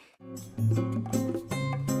slightly.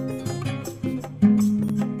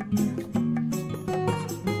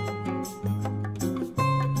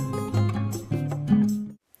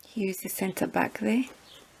 Here's the center back there.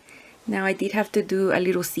 Now I did have to do a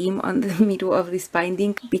little seam on the middle of this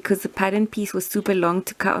binding because the pattern piece was super long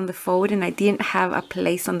to cut on the fold, and I didn't have a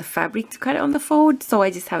place on the fabric to cut it on the fold, so I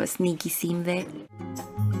just have a sneaky seam there.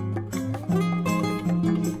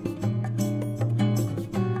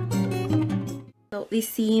 So this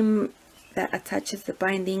seam that attaches the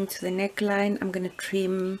binding to the neckline, I'm going to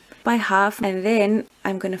trim by half, and then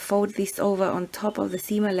I'm going to fold this over on top of the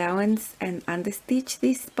seam allowance and understitch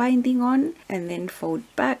this binding on, and then fold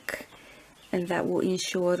back, and that will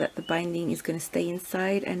ensure that the binding is going to stay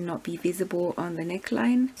inside and not be visible on the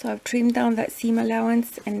neckline. So I've trimmed down that seam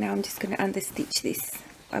allowance, and now I'm just going to understitch this.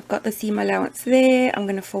 I've got the seam allowance there. I'm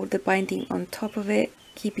going to fold the binding on top of it,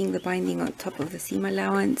 keeping the binding on top of the seam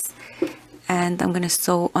allowance, and I'm going to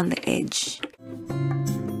sew on the edge.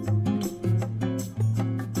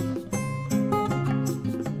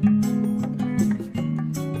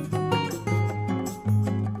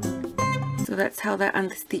 So that's how that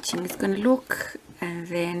understitching is going to look, and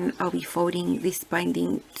then I'll be folding this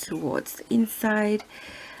binding towards the inside,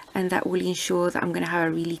 and that will ensure that I'm going to have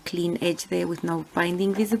a really clean edge there with no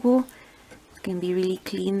binding visible. It's going to be really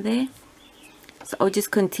clean there. So I'll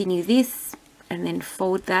just continue this and then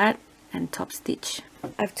fold that and top stitch.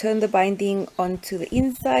 I've turned the binding onto the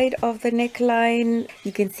inside of the neckline.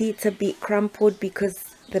 You can see it's a bit crumpled because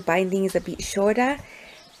the binding is a bit shorter,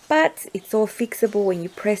 but it's all fixable when you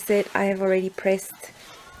press it. I have already pressed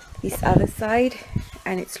this other side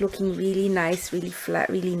and it's looking really nice, really flat,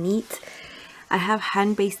 really neat. I have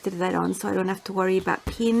hand basted that on so I don't have to worry about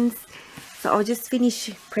pins. So I'll just finish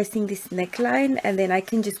pressing this neckline, and then I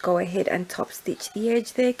can just go ahead and top stitch the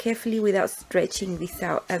edge there carefully without stretching this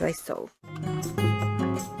out as I sew.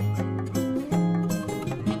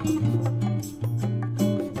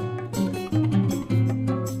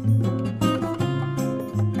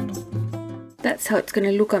 That's how it's going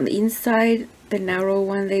to look on the inside. The narrow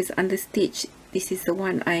one there's understitched. This is the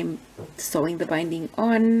one I'm sewing the binding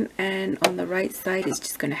on, and on the right side it's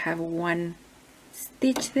just going to have one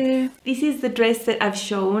stitch there. This is the dress that I've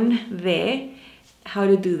shown there, how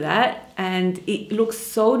to do that, and it looks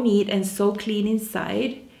so neat and so clean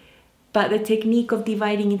inside. But the technique of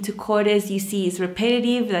dividing into quarters, you see, is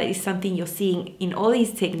repetitive. That is something you're seeing in all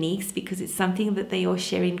these techniques because it's something that they all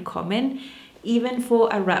share in common. Even for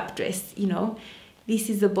a wrap dress, you know,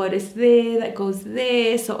 this is the bodice there that goes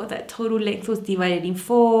there, so that total length was divided in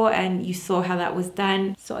 4, and you saw how that was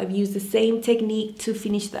done. So I've used the same technique to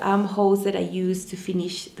finish the armholes that I used to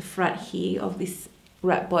finish the front here of this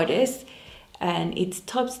wrap bodice, and it's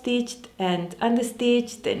top stitched and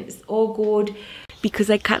understitched, and it's all good.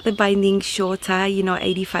 Because I cut the binding shorter, you know,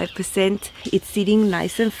 85%, it's sitting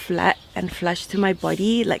nice and flat and flush to my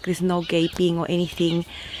body, like there's no gaping or anything,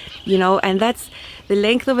 you know. And that's the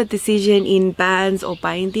length of a decision in bands or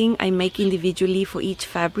binding I make individually for each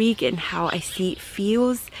fabric and how I see it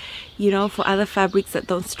feels. You know, for other fabrics that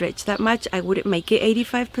don't stretch that much, I wouldn't make it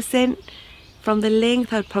 85% from the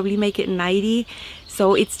length. I would probably make it 90.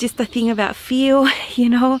 So it's just a thing about feel, you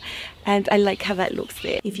know, and I like how that looks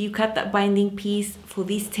there. If you cut that binding piece for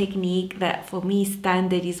this technique, that for me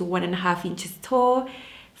standard is 1.5 inches tall,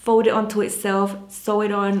 fold it onto itself, sew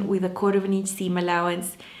it on with 1/4 inch seam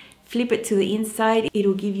allowance, flip it to the inside.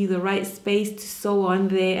 It'll give you the right space to sew on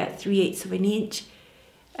there at 3/8 of an inch,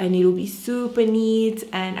 and it'll be super neat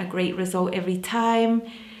and a great result every time.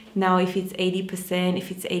 Now if it's 80%,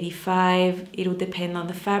 if it's 85%, it'll depend on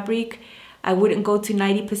the fabric. I wouldn't go to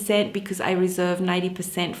 90% because I reserve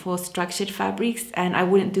 90% for structured fabrics, and I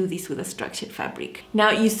wouldn't do this with a structured fabric. Now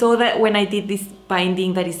you saw that when I did this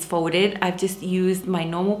binding that is folded, I've just used my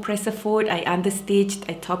normal presser fold. I understitched,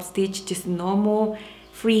 I top stitched, just normal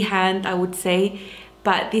freehand, I would say.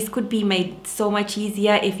 But this could be made so much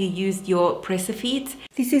easier if you used your presser feet.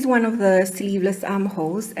 This is one of the sleeveless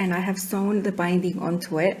armholes, and I have sewn the binding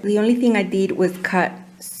onto it. The only thing I did was cut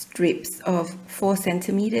strips of 4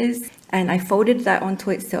 centimeters, and I folded that onto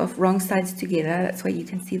itself, wrong sides together. That's why you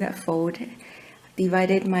can see that fold.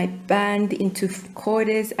 Divided my band into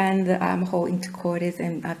quarters and the armhole into quarters,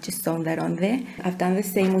 and I've just sewn that on there. I've done the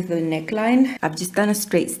same with the neckline. I've just done a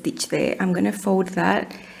straight stitch there. I'm going to fold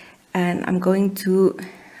that, and I'm going to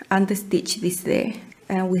understitch this there.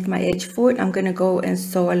 And with my edge foot, I'm going to go and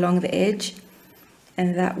sew along the edge,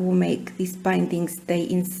 and that will make this binding stay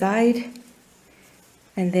inside.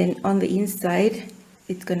 And then on the inside,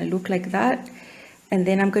 it's going to look like that. And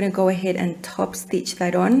then I'm going to go ahead and top stitch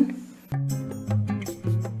that on.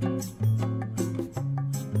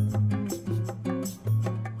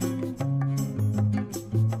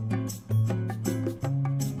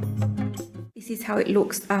 This is how it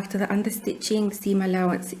looks after the understitching. The seam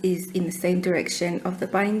allowance is in the same direction of the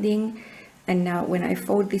binding. And now when I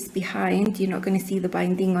fold this behind, you're not going to see the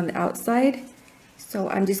binding on the outside. So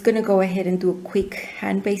I'm just going to go ahead and do a quick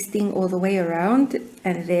hand basting all the way around,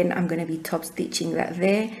 and then I'm going to be top stitching that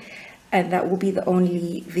there, and that will be the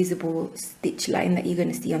only visible stitch line that you're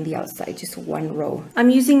going to see on the outside, just one row. I'm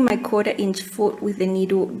using my 1/4 inch foot with the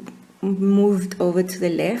needle moved over to the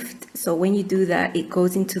left. So when you do that, it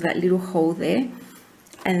goes into that little hole there.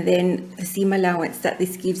 And then the seam allowance that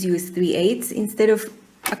this gives you is 3/8 instead of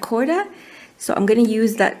 1/4. So I'm going to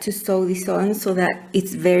use that to sew this on so that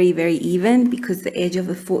it's very, very even, because the edge of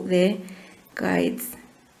the foot there guides,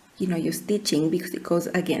 you know, your stitching, because it goes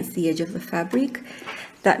against the edge of the fabric.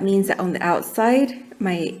 That means that on the outside,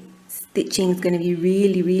 my stitching is going to be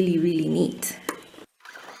really, really, really neat.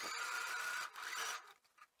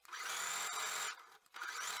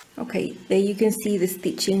 Okay, there you can see the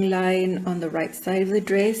stitching line on the right side of the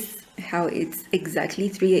dress, how it's exactly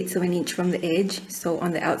 3/8 of an inch from the edge. So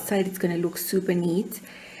on the outside, it's going to look super neat.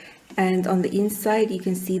 And on the inside, you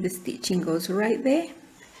can see the stitching goes right there.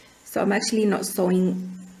 So I'm actually not sewing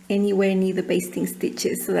anywhere near the basting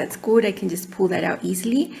stitches, so that's good. I can just pull that out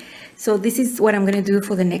easily. So this is what I'm going to do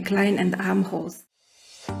for the neckline and the armholes.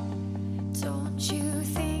 Don't you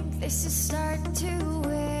think this is starting to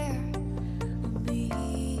wear me?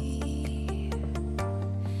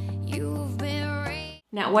 You've been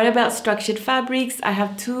Now, what about structured fabrics? I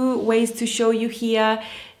have two ways to show you here.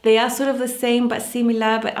 They are sort of the same but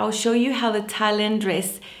similar, but I'll show you how the Talon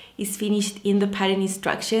dress is finished in the pattern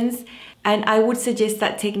instructions. And I would suggest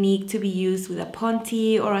that technique to be used with a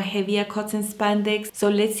ponte or a heavier cotton spandex. So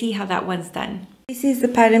let's see how that one's done. This is the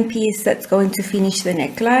pattern piece that's going to finish the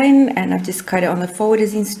neckline, and I've just cut it on the forward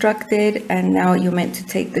as instructed. And now you're meant to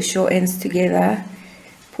take the short ends together,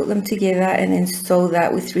 put them together, and then sew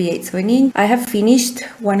that with 3/8 of an inch. I have finished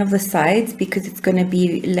one of the sides because it's going to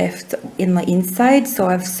be left in the inside. So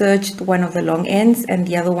I've serged one of the long ends and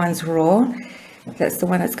the other one's raw. That's the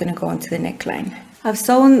one that's going to go onto the neckline. I've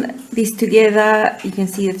sewn this together. You can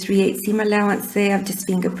see the 3/8 seam allowance there. I've just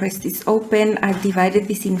finger pressed this open. I've divided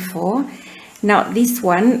this in 4. Now this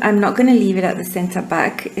one, I'm not going to leave it at the center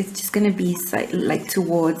back. It's just going to be like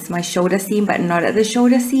towards my shoulder seam, but not at the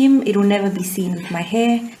shoulder seam. It will never be seen with my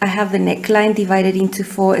hair. I have the neckline divided into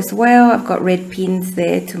 4 as well. I've got red pins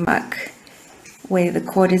there to mark where the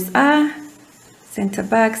quarters are. Center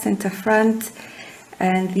back, center front.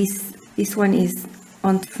 And this one is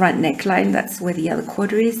on front neckline. That's where the other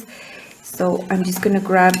quarter is. So I'm just going to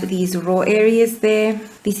grab these raw areas there.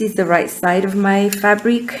 This is the right side of my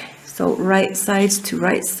fabric. So right sides to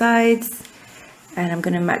right sides. And I'm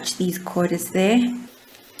going to match these quarters there.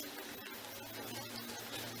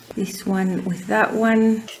 This one with that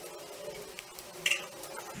one.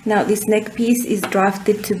 Now this neck piece is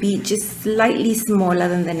drafted to be just slightly smaller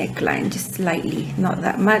than the neckline. Just slightly, not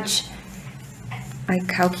that much. I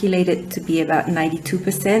calculated to be about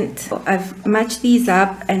 92%. So I've matched these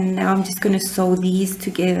up, and now I'm just going to sew these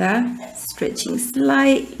together, stretching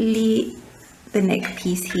slightly the neck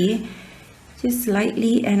piece here, just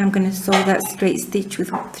slightly, and I'm going to sew that straight stitch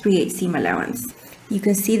with 3/8 seam allowance. You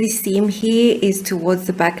can see this seam here is towards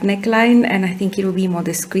the back neckline, and I think it will be more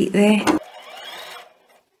discreet there.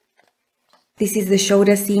 This is the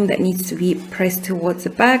shoulder seam that needs to be pressed towards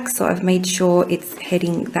the back, so I've made sure it's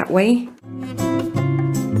heading that way.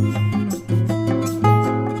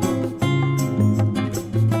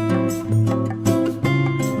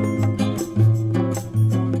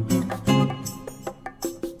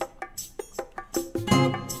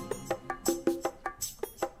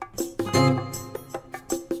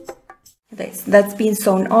 That's been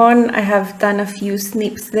sewn on. I have done a few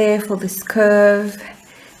snips there for this curve,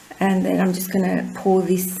 and then I'm just going to pull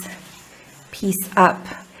this piece up,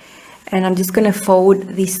 and I'm just going to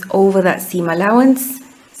fold this over that seam allowance.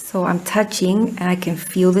 So I'm touching, and I can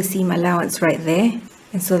feel the seam allowance right there,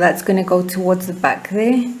 and so that's going to go towards the back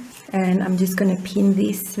there, and I'm just going to pin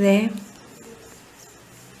this there.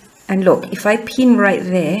 And look, if I pin right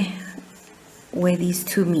there where these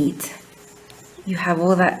two meet, you have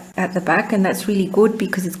all that at the back, and that's really good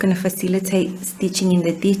because it's going to facilitate stitching in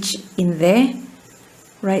the ditch in there,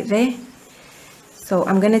 right there. So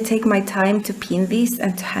I'm going to take my time to pin this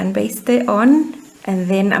and to hand baste it on, and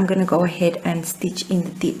then I'm going to go ahead and stitch in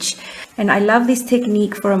the ditch. And I love this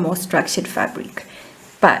technique for a more structured fabric,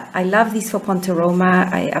 but I love this for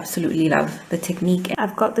Pontoroma. I absolutely love the technique.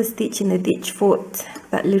 I've got the stitch in the ditch foot.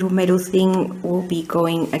 That little metal thing will be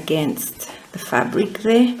going against the fabric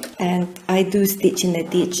there, and I do stitch in the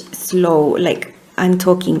ditch slow, like I'm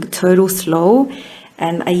talking turtle slow,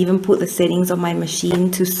 and I even put the settings on my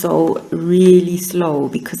machine to sew really slow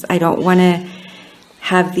because I don't want to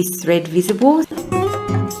have this thread visible.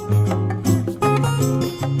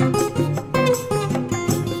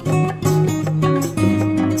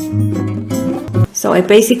 So I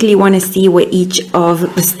basically want to see where each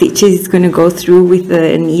of the stitches is going to go through with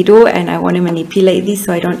the needle, and I want to manipulate this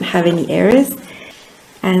so I don't have any errors.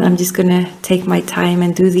 And I'm just gonna take my time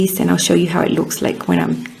and do this, and I'll show you how it looks like when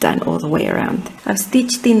I'm done all the way around. I've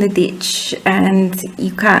stitched in the ditch and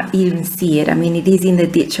you can't even see it. I mean, it is in the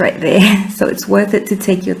ditch right there. So it's worth it to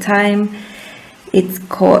take your time. It's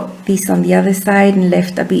caught this on the other side and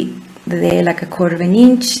left a bit there, like 1/4 of an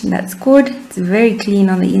inch, and that's good. It's very clean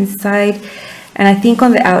on the inside. And I think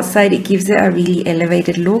on the outside it gives it a really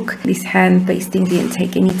elevated look. This hand basting didn't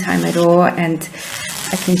take any time at all, and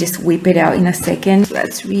I can just whip it out in a second.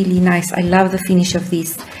 That's really nice. I love the finish of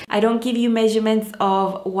this. I don't give you measurements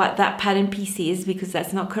of what that pattern piece is because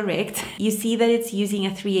that's not correct. You see that it's using a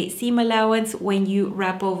 3/8 seam allowance. When you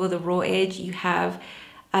wrap over the raw edge, you have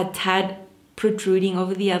a tad protruding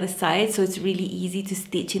over the other side, so it's really easy to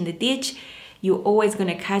stitch in the ditch. You're always going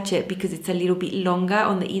to catch it because it's a little bit longer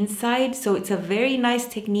on the inside. So it's a very nice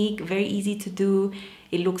technique, very easy to do.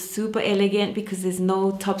 It looks super elegant because there's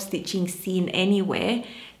no top stitching seen anywhere.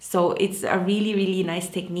 So it's a really, really nice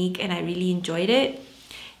technique and I really enjoyed it.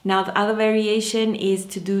 Now the other variation is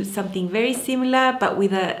to do something very similar but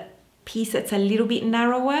with a piece that's a little bit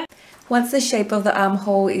narrower. Once the shape of the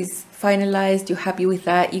armhole is finalized, you're happy with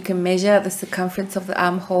that, you can measure the circumference of the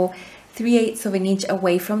armhole 3/8 of an inch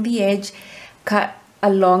away from the edge. Cut a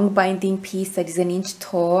long binding piece that is 1 inch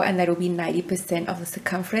tall, and that will be 90% of the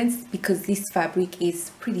circumference because this fabric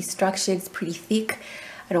is pretty structured, it's pretty thick.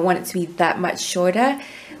 I don't want it to be that much shorter.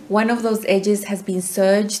 One of those edges has been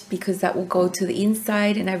serged because that will go to the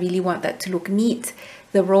inside and I really want that to look neat.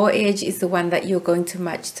 The raw edge is the one that you're going to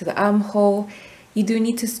match to the armhole. You do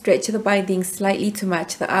need to stretch the binding slightly to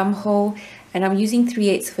match the armhole, and I'm using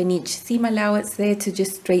 3/8 of an inch seam allowance there to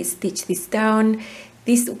just straight stitch this down.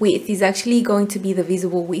 This width is actually going to be the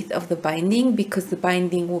visible width of the binding because the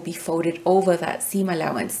binding will be folded over that seam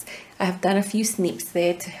allowance. I have done a few snips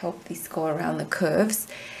there to help this go around the curves,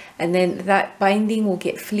 and then that binding will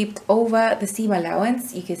get flipped over the seam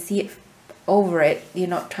allowance. You can see it over it.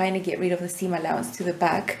 You're not trying to get rid of the seam allowance to the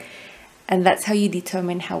back, and that's how you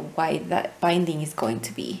determine how wide that binding is going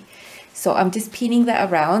to be. So I'm just pinning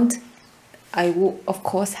that around. I will of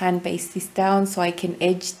course hand baste this down so I can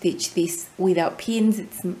edge stitch this without pins.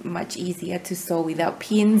 It's much easier to sew without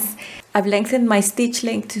pins. I've lengthened my stitch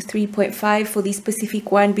length to 3.5 for this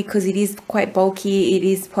specific one because it is quite bulky. It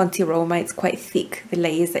is Ponte Roma, it's quite thick, the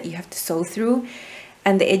layers that you have to sew through.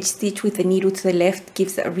 And the edge stitch with the needle to the left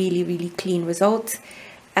gives a really, really clean result.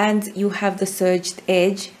 And you have the serged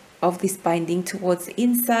edge of this binding towards the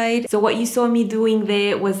inside. So what you saw me doing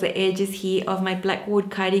there was the edges here of my black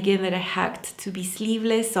wood cardigan that I hacked to be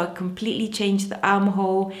sleeveless. So I completely changed the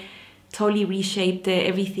armhole, totally reshaped it,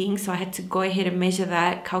 everything. So I had to go ahead and measure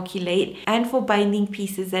that, calculate. And for binding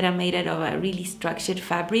pieces that are made out of a really structured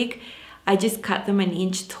fabric, I just cut them 1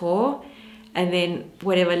 inch tall, and then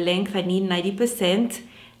whatever length I need, 90%,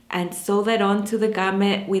 and sew that onto the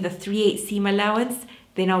garment with a 3/8 seam allowance.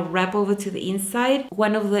 Then I'll wrap over to the inside.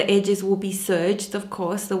 One of the edges will be serged, of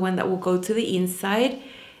course, the one that will go to the inside,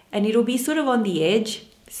 and it'll be sort of on the edge.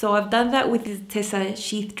 So I've done that with this Tessa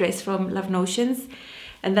sheath dress from Love Notions,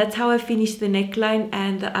 and that's how I finished the neckline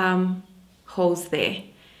and the armholes there.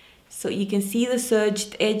 So you can see the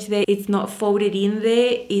serged edge there. It's not folded in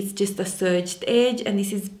there, it's just a serged edge, and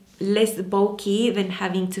this is less bulky than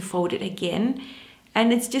having to fold it again.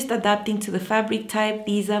 And it's just adapting to the fabric type.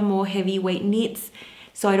 These are more heavyweight knits,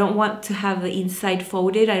 so I don't want to have the inside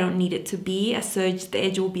folded. I don't need it to be. A serged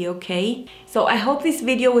edge will be okay. So I hope this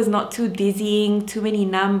video was not too dizzying, too many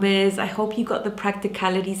numbers. I hope you got the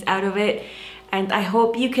practicalities out of it. And I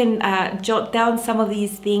hope you can jot down some of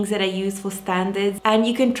these things that I use for standards, and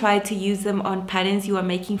you can try to use them on patterns you are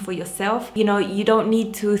making for yourself. You know, you don't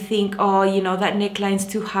need to think, oh, you know, that neckline's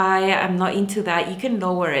too high, I'm not into that. You can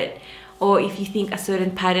lower it. Or if you think a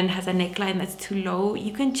certain pattern has a neckline that's too low,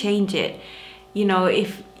 you can change it. You know,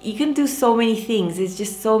 if you can do so many things, there's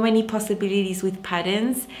just so many possibilities with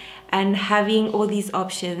patterns, and having all these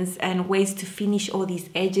options and ways to finish all these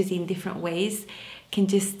edges in different ways can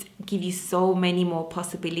just give you so many more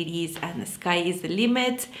possibilities, and the sky is the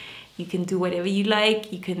limit. You can do whatever you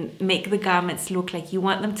like. You can make the garments look like you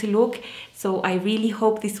want them to look. So I really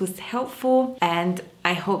hope this was helpful, and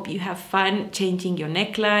I hope you have fun changing your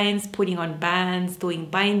necklines, putting on bands, doing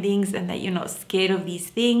bindings, and that you're not scared of these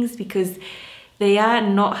things because they are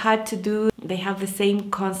not hard to do. They have the same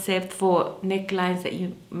concept for necklines that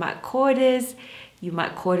you mark quarters. You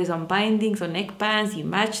mark quarters on bindings or neckbands, you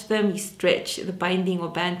match them, you stretch the binding or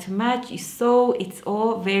band to match, you sew. It's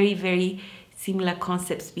all very, very similar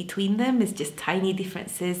concepts between them. It's just tiny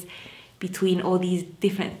differences between all these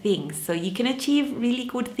different things. So you can achieve really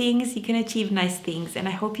good things, you can achieve nice things, and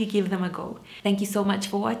I hope you give them a go. Thank you so much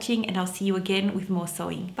for watching, and I'll see you again with more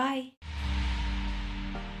sewing. Bye!